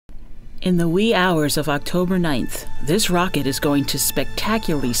In the wee hours of October 9th, this rocket is going to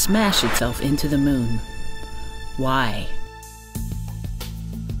spectacularly smash itself into the moon. Why?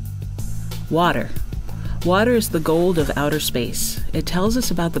 Water. Water is the gold of outer space. It tells us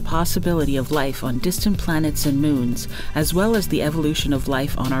about the possibility of life on distant planets and moons, as well as the evolution of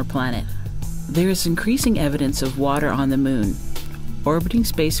life on our planet. There is increasing evidence of water on the moon. Orbiting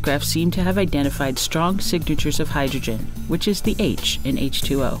spacecraft seem to have identified strong signatures of hydrogen, which is the H in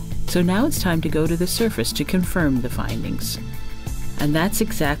H2O. So now it's time to go to the surface to confirm the findings. And that's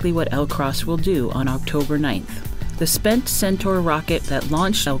exactly what LCROSS will do on October 9th. The spent Centaur rocket that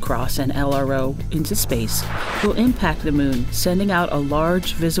launched LCROSS and LRO into space will impact the moon, sending out a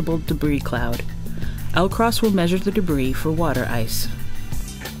large visible debris cloud. LCROSS will measure the debris for water ice.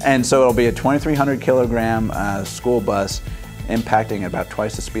 And so it'll be a 2,300 kilogram school bus impacting at about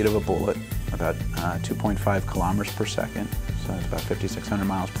twice the speed of a bullet, about 2.5 kilometers per second, so it's about 5,600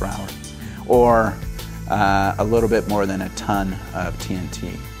 miles per hour, or a little bit more than a ton of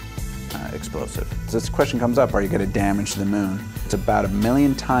TNT explosive. So this question comes up, are you going to damage the moon? It's about 1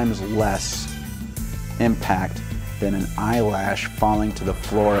 million times less impact than an eyelash falling to the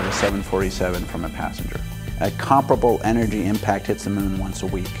floor of a 747 from a passenger. A comparable energy impact hits the moon once a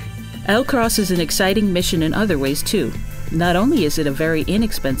week. LCROSS is an exciting mission in other ways too. Not only is it a very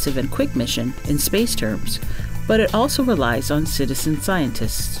inexpensive and quick mission in space terms, but it also relies on citizen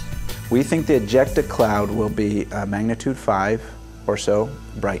scientists. We think the ejecta cloud will be magnitude 5 or so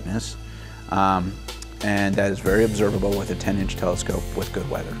brightness, and that is very observable with a 10-inch telescope with good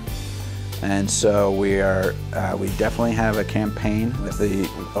weather. And so we definitely have a campaign with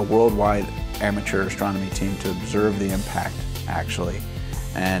a worldwide amateur astronomy team to observe the impact, actually.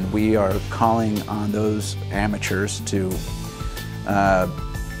 And we are calling on those amateurs to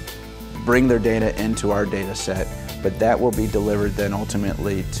bring their data into our data set, but that will be delivered then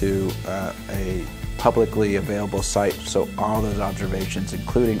ultimately to a publicly available site, so all those observations,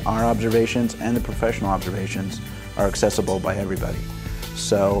 including our observations and the professional observations, are accessible by everybody.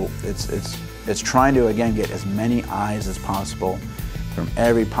 So it's trying to, again, get as many eyes as possible from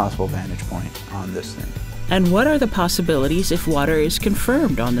every possible vantage point on this thing. And what are the possibilities if water is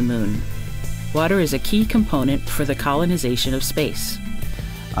confirmed on the moon? Water is a key component for the colonization of space.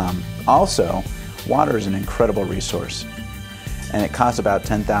 Also, water is an incredible resource, and it costs about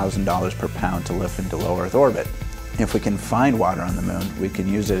 $10,000 per pound to lift into low Earth orbit. If we can find water on the moon, we can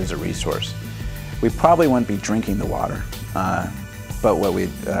use it as a resource. We probably wouldn't be drinking the water, but what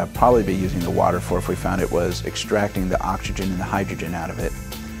we'd probably be using the water for, if we found it, was extracting the oxygen and the hydrogen out of it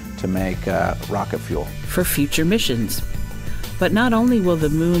to make rocket fuel. For future missions. But not only will the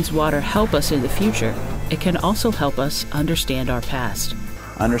moon's water help us in the future, it can also help us understand our past.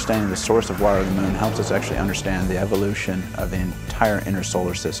 Understanding the source of water on the moon helps us actually understand the evolution of the entire inner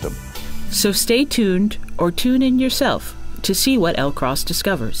solar system. So stay tuned, or tune in yourself, to see what LCROSS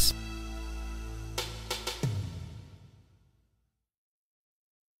discovers.